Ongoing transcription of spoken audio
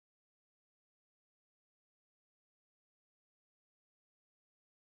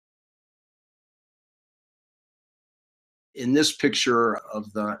In this picture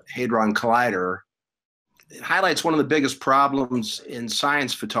of the Hadron Collider, it highlights one of the biggest problems in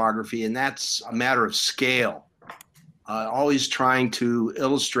science photography, and that's a matter of scale. Always trying to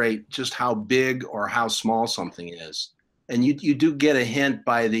illustrate just how big or how small something is. And you do get a hint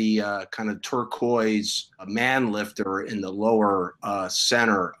by the kind of turquoise man lifter in the lower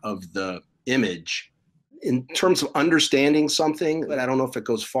center of the image. In terms of understanding something, but I don't know if it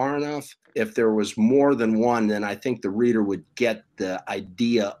goes far enough. If there was more than one, then I think the reader would get the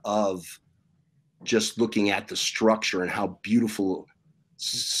idea of just looking at the structure and how beautiful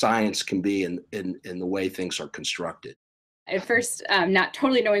science can be in the way things are constructed. At first, not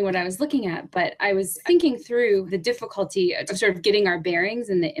totally knowing what I was looking at, but I was thinking through the difficulty of sort of getting our bearings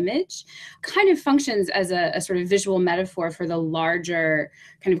in the image. Kind of functions as a sort of visual metaphor for the larger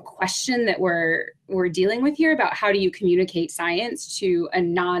kind of question that we're dealing with here about how do you communicate science to a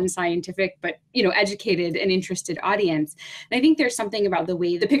non-scientific but educated and interested audience. And I think there's something about the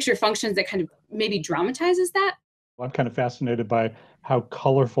way the picture functions that kind of maybe dramatizes that. I'm kind of fascinated by how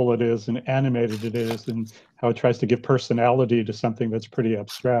colorful it is and animated it is and how it tries to give personality to something that's pretty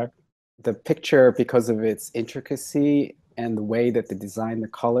abstract. The picture, because of its intricacy and the way that they design the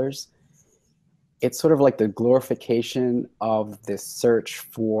colors, it's sort of like the glorification of this search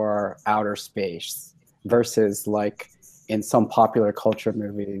for outer space versus like in some popular culture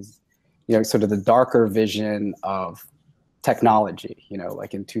movies, sort of the darker vision of technology,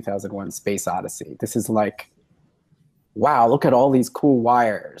 like in 2001 Space Odyssey. This is like, wow, look at all these cool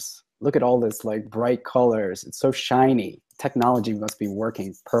wires. Look at all this like bright colors. It's so shiny. Technology must be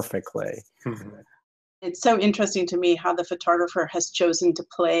working perfectly. Mm-hmm. It's so interesting to me how the photographer has chosen to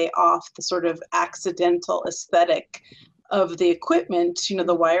play off the sort of accidental aesthetic of the equipment.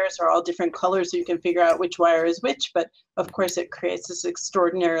 The wires are all different colors, so you can figure out which wire is which, but of course it creates this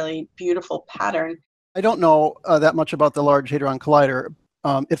extraordinarily beautiful pattern. I don't know that much about the Large Hadron Collider.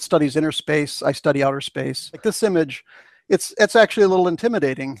 It studies inner space. I study outer space. Like this image, it's actually a little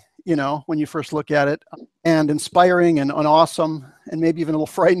intimidating, when you first look at it, and inspiring and awesome, and maybe even a little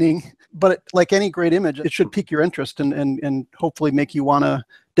frightening. But like any great image, it should pique your interest and hopefully make you want to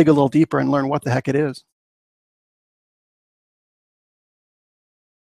dig a little deeper and learn what the heck it is.